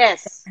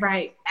 Yes. That's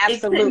right.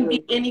 Absolutely. It couldn't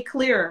be any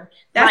clearer.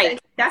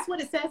 That's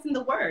what it says in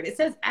the word. It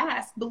says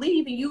ask,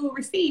 believe, and you will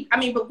receive. I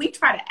mean, but we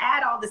try to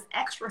add all this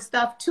extra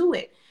stuff to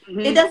it.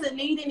 Mm-hmm. It doesn't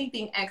need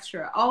anything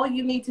extra. All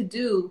you need to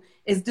do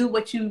is do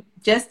what you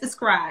just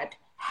described.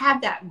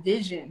 Have that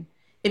vision.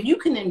 If you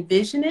can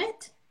envision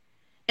it,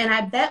 and I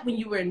bet when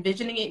you were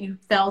envisioning it, you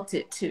felt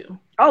it too.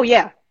 Oh,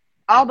 yeah.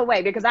 All the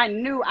way. Because I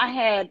knew I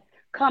had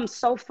come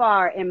so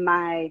far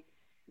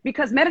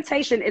because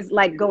meditation is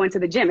like going to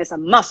the gym. It's a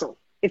muscle.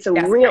 It's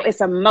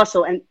a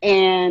muscle.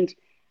 And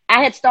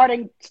I had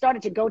started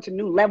to go to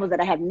new levels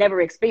that I had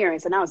never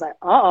experienced. And I was like,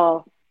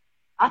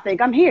 I think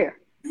I'm here.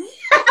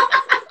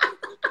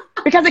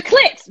 Because it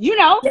clicks,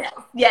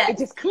 Yeah. It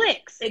just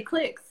clicks. It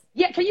clicks.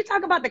 Yeah. Can you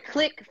talk about the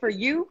click for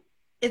you?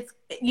 It's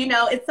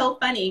so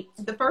funny.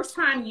 The first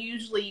time you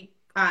usually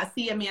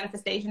see a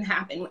manifestation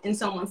happen in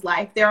someone's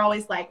life, they're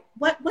always like,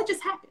 what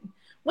just happened?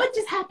 What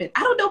just happened?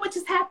 I don't know what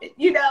just happened,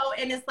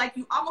 and it's like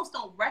you almost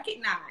don't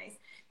recognize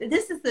that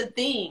this is the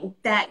thing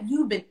that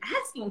you've been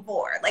asking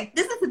for. Like,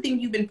 this is the thing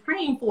you've been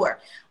praying for.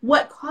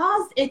 What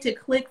caused it to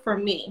click for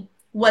me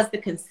was the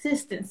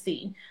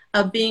consistency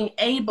of being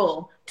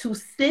able to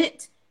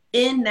sit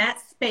in that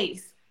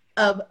space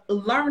of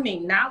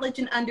learning, knowledge,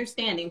 and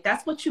understanding.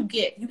 That's what you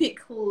get. You get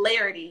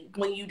clarity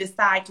when you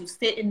decide to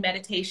sit in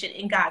meditation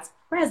in God's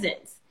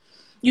presence,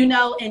 you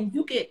know, and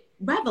you get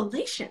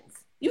revelations.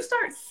 You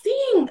start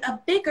seeing a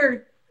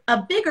bigger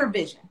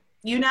vision,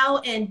 you know,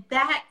 and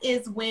that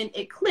is when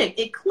it clicked.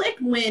 It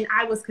clicked when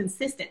I was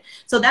consistent.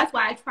 So that's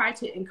why I try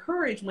to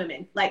encourage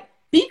women, like,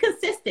 be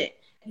consistent.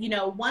 You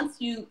know,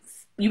 once you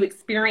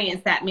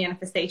experience that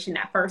manifestation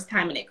that first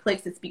time and it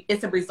clicks,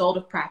 it's a result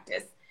of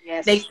practice.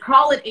 Yes. They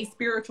call it a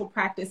spiritual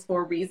practice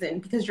for a reason,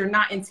 because you're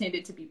not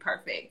intended to be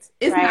perfect.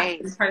 It's not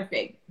to be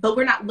perfect, but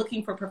we're not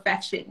looking for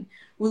perfection.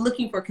 We're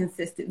looking for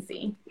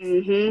consistency.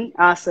 Mm-hmm.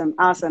 Awesome.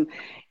 Awesome.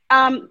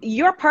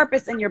 Your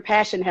purpose and your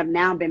passion have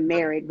now been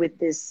married with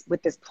this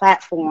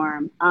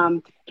platform.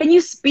 Can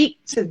you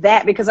speak to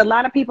that? Because a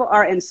lot of people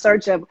are in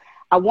search of,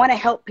 I want to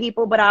help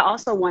people, but I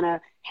also want to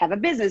have a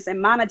business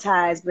and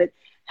monetize. But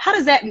how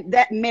does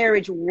that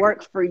marriage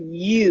work for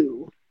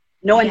you,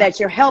 knowing that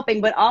you're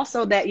helping, but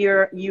also that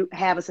you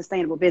have a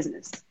sustainable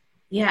business?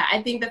 Yeah,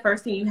 I think the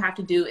first thing you have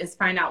to do is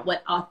find out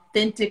what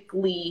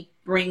authentically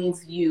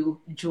brings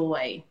you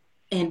joy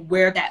and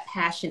where that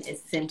passion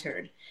is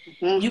centered.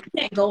 Mm-hmm. You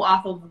can't go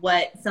off of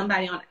what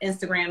somebody on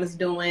Instagram is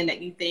doing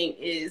that you think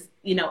is,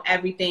 you know,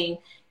 everything.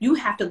 You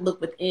have to look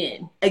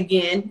within.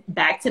 Again,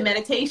 back to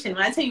meditation.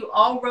 When I tell you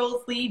all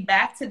roads lead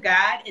back to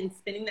God and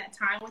spending that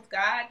time with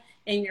God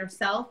and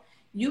yourself,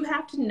 you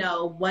have to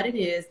know what it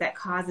is that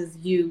causes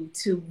you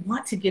to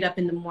want to get up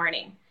in the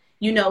morning.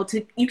 You know,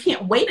 you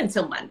can't wait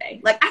until Monday.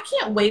 Like, I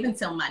can't wait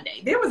until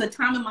Monday. There was a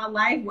time in my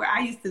life where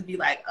I used to be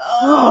like,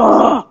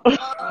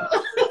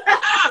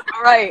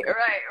 Right.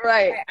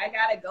 I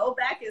got to go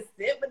back and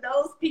sit with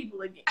those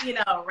people again, you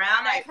know,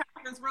 around that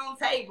conference room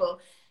table.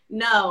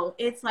 No,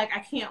 it's like, I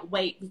can't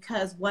wait,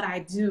 because what I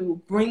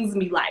do brings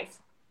me life.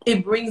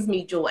 It brings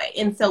me joy.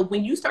 And so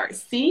when you start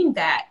seeing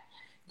that,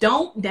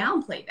 don't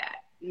downplay that.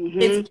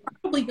 Mm-hmm. It's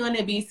probably going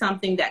to be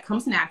something that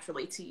comes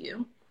naturally to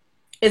you.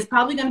 It's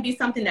probably going to be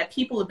something that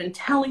people have been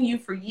telling you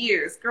for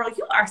years. Girl,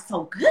 you are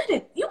so good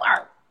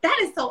that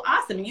is so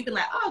awesome. And you've been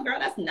like, oh, girl,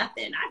 that's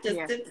nothing. I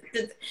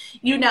just,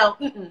 you know,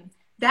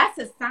 that's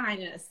a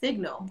sign and a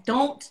signal.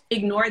 Don't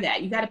ignore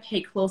that. You got to pay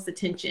close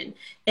attention.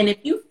 And if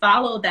you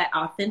follow that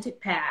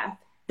authentic path,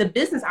 the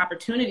business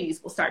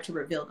opportunities will start to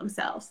reveal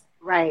themselves.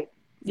 Right.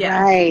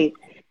 Yeah. Right.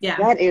 Yeah.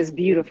 That is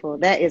beautiful.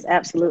 That is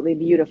absolutely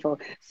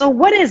beautiful. So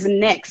what is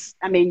next?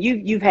 I mean,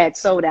 you've had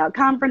sold out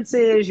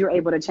conferences. You're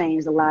able to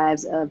change the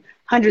lives of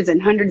hundreds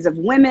and hundreds of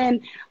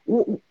women.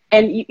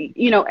 And,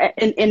 you know,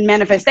 in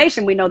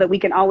manifestation, we know that we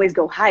can always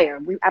go higher.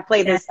 I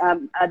played this,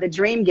 the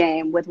dream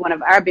game with one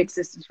of our big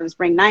sisters from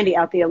Spring 90,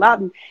 Althea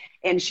Lawton.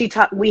 And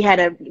we had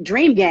a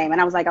dream game.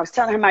 And I was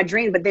telling her my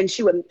dream, but then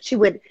she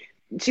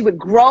would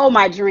grow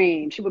my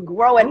dream. She would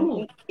grow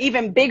it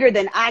even bigger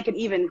than I could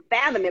even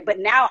fathom it. But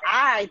now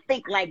I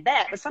think like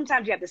that. But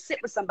sometimes you have to sit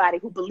with somebody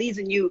who believes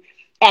in you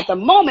at the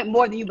moment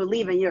more than you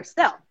believe in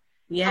yourself.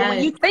 Yes. So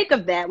when you think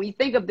of that, when you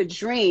think of the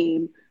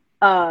dream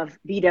of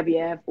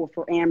BWF or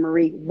for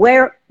Anne-Marie,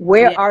 where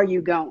are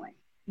you going?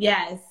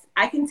 Yes,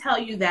 I can tell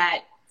you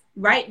that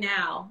right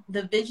now,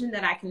 the vision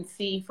that I can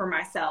see for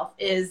myself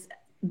is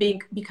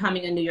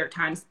becoming a New York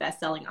Times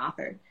bestselling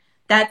author.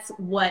 That's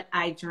what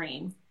I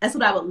dream. That's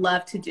what I would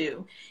love to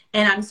do.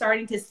 And I'm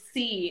starting to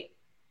see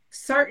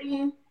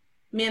certain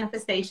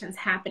manifestations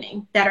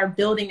happening that are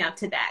building up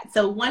to that.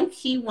 So one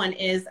key one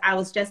is I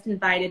was just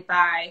invited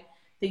by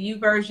the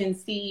YouVersion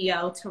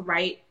CEO to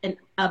write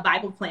a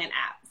Bible plan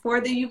app for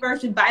the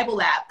YouVersion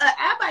Bible app, an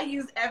app I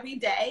use every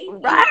day.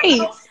 Right. You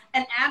know,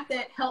 an app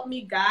that helped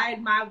me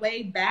guide my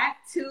way back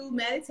to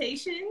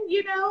meditation,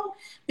 you know,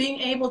 being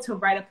able to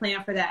write a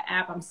plan for that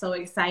app. I'm so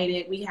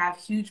excited. We have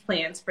huge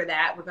plans for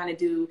that. We're going to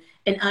do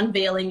an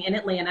unveiling in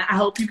Atlanta. I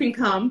hope you can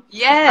come.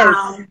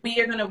 Yes. We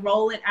are going to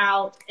roll it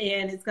out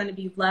and it's going to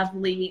be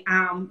lovely.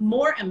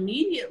 More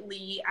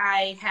immediately,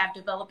 I have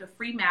developed a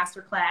free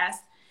masterclass.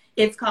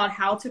 It's called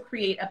How to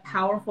Create a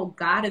Powerful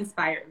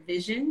God-Inspired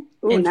Vision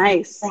and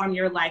Transform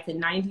Your Life in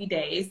 90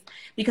 Days,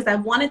 because I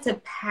wanted to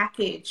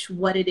package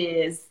what it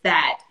is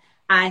that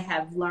I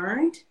have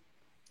learned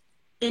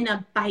in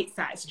a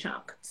bite-sized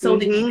chunk so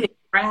that you can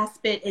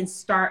grasp it and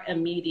start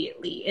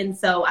immediately. And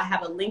so I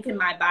have a link in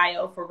my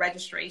bio for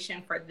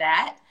registration for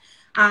that.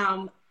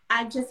 I'm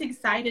just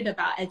excited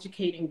about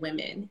educating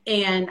women.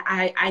 And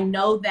I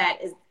know that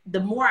the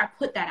more I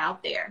put that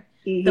out there,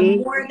 the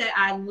more that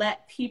I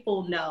let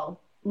people know,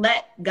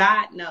 let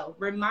God know,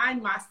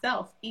 remind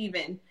myself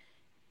even.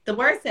 The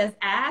word says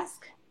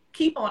ask,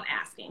 keep on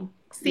asking,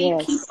 seek,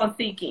 keep on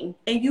seeking,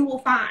 and you will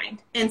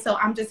find. And so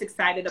I'm just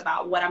excited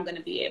about what I'm going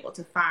to be able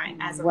to find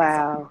as a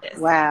result of this.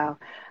 Wow.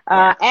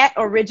 At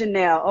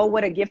Originelle, oh,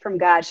 what a gift from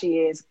God she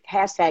is.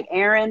 Hashtag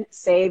Aaron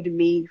saved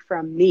me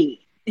from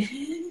me.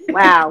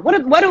 Wow. What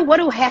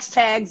do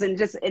hashtags and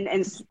just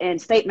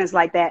and statements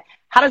like that,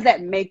 how does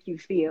that make you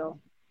feel?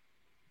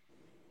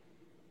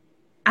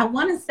 I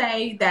want to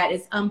say that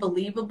it's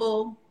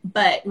unbelievable,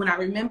 but when I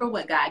remember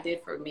what God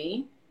did for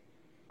me,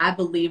 I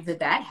believe that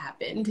that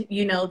happened.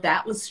 You know,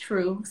 that was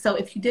true. So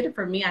if you did it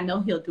for me, I know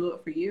he'll do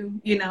it for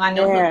you. You know, I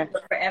know he'll do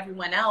it for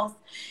everyone else.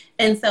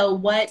 And so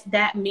what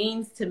that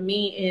means to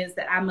me is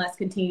that I must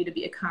continue to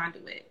be a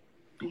conduit.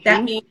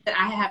 That means that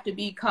I have to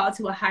be called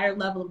to a higher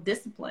level of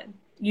discipline.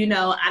 You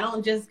know, I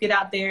don't just get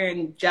out there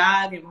and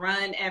jog and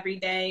run every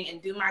day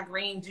and do my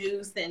green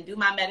juice and do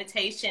my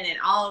meditation and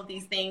all of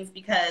these things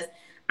because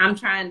I'm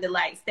trying to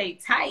like stay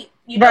tight.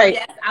 You know,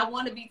 yes, I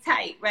want to be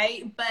tight,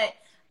 right? But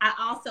I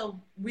also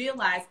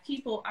realize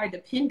people are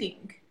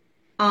depending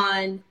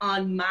on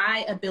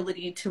my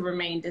ability to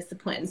remain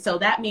disciplined. So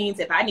that means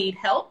if I need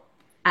help,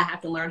 I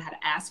have to learn how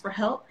to ask for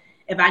help.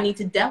 If I need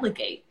to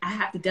delegate, I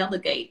have to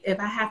delegate. If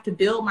I have to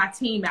build my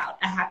team out,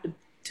 I have to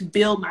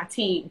build my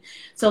team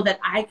so that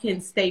I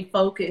can stay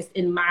focused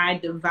in my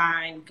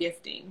divine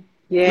gifting.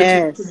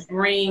 Yes. Which is to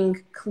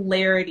bring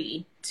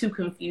clarity to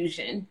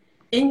confusion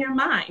in your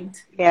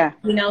mind. Yeah.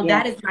 You know,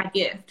 that is my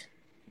gift.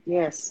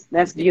 Yes,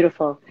 that's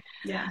beautiful.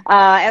 Yeah.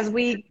 As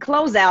we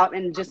close out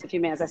in just a few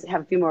minutes, I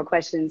have a few more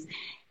questions.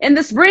 In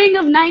the spring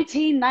of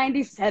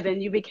 1997,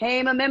 you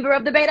became a member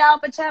of the Beta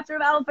Alpha chapter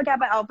of Alpha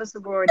Kappa Alpha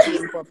Sorority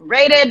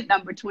Incorporated,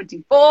 number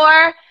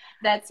 24.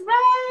 That's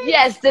right.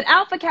 Yes. Did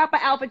Alpha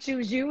Kappa Alpha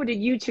choose you, or did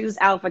you choose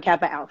Alpha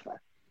Kappa Alpha?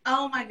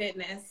 Oh, my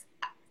goodness.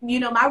 You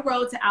know, my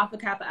road to Alpha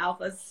Kappa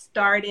Alpha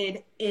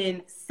started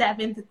in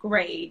 7th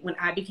grade when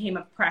I became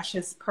a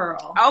precious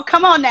pearl. Oh,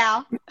 come on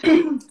now.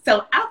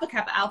 So Alpha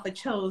Kappa Alpha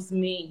chose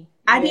me.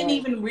 I didn't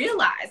even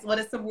realize what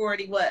a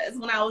sorority was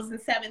when I was in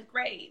 7th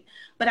grade.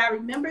 But I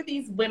remember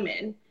these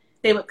women,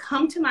 they would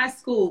come to my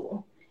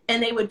school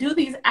and they would do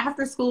these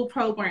after school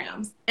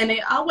programs, and they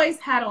always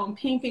had on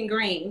pink and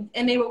green,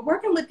 and they were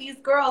working with these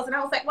girls. And I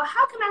was like, well,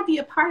 how can I be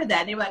a part of that?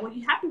 And they were like, well,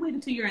 you have to wait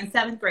until you're in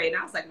 7th grade.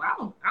 And I was like,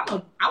 well,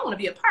 I want to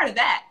be a part of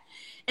that.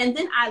 And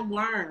then I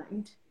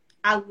learned,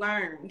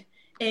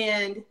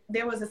 and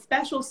there was a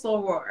special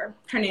soror.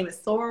 Her name is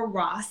Soror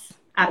Ross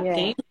out of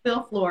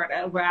Gainesville,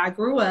 Florida, where I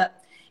grew up.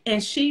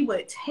 And she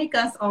would take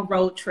us on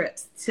road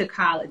trips to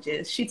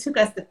colleges. She took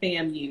us to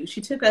FAMU.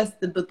 She took us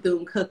to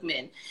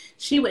Bethune-Cookman.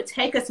 She would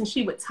take us and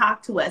she would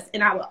talk to us.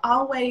 And I would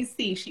always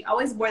see, she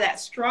always wore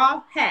that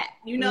straw hat.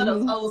 You know,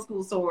 those old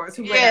school sorors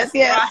who wear that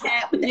straw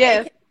hat with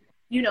the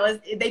you know,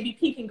 they be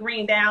pink and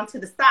green down to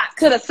the socks.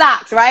 To the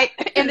socks, right?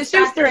 And the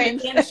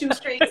shoestrings. And the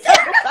shoestrings.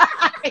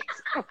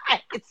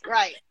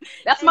 Right.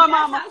 That's my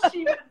mama. That's how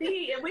she would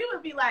be. And we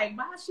would be like,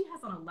 wow, she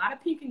has on a lot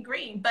of pink and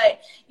green.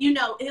 But, you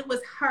know, it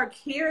was her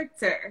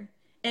character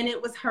and it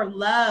was her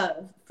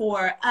love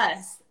for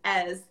us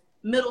as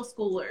middle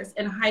schoolers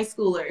and high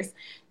schoolers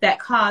that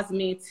caused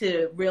me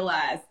to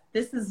realize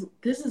this is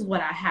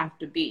what I have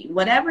to be.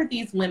 Whatever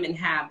these women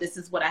have, this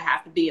is what I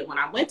have to be. And when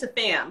I went to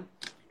FAM,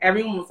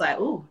 everyone was like,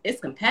 ooh,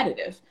 it's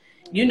competitive.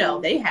 You know,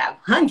 they have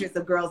hundreds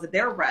of girls at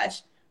their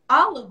rush.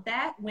 All of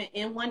that went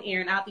in one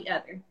ear and out the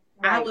other.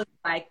 Right. I was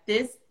like,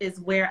 this is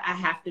where I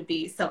have to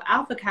be. So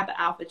Alpha Kappa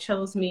Alpha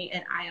chose me,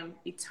 and I am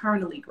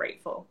eternally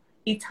grateful.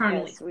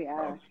 Eternally. Yes, we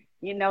are.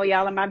 You know,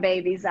 y'all are my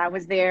babies. I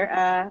was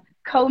their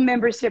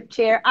co-membership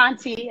chair,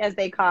 auntie, as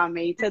they call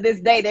me. To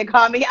this day, they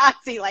call me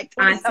auntie, like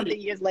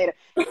 20-something years later.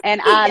 And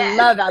I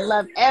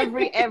love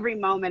every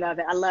moment of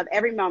it. I love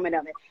every moment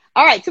of it.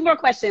 All right, 2 more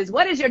questions.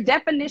 What is your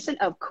definition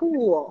of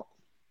cool?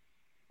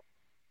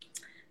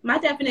 My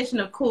definition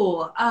of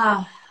cool,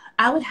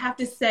 I would have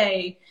to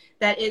say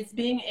that it's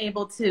being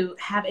able to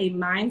have a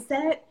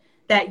mindset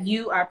that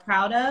you are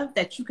proud of,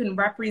 that you can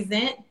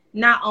represent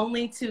not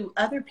only to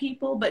other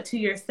people, but to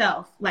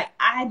yourself. Like,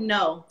 I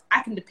know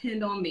I can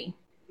depend on me.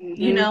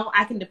 You know,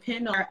 I can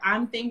depend on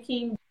I'm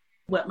thinking,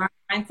 what my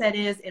mindset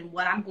is, and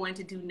what I'm going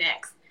to do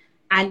next.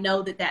 I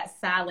know that that's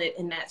solid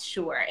and that's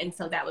sure. And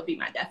so that would be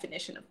my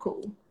definition of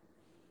cool.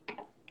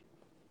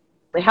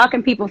 How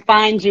can people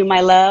find you,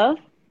 my love?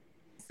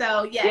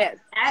 So, yes.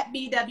 At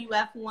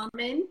BWF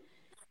Woman,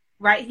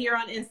 right here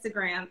on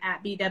Instagram,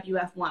 at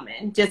BWF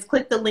Woman. Just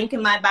click the link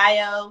in my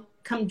bio.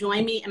 Come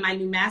join me in my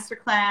new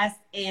masterclass,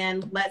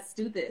 and let's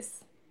do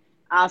this.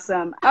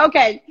 Awesome.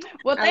 Okay.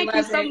 Well, thank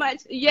you so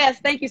much. Yes,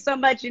 thank you so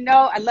much. You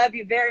know, I love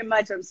you very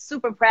much. I'm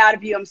super proud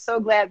of you. I'm so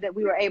glad that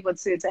we were able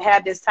to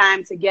have this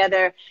time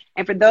together.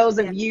 And for those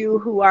of you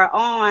who are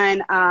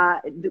on,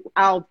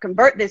 I'll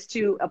convert this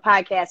to a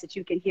podcast that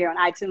you can hear on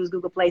iTunes,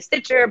 Google Play,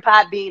 Stitcher,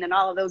 Podbean, and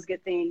all of those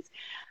good things.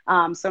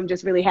 So I'm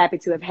just really happy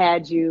to have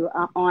had you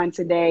on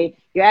today.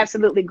 You're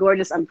absolutely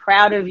gorgeous. I'm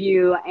proud of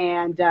you.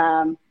 And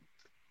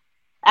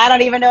I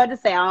don't even know what to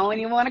say. I don't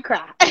even want to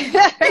cry.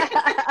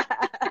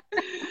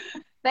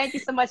 Thank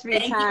you so much for your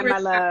time, my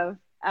love.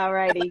 All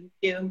righty.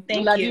 Thank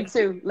you. Love you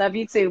too. Love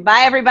you too.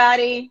 Bye,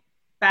 everybody.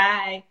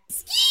 Bye.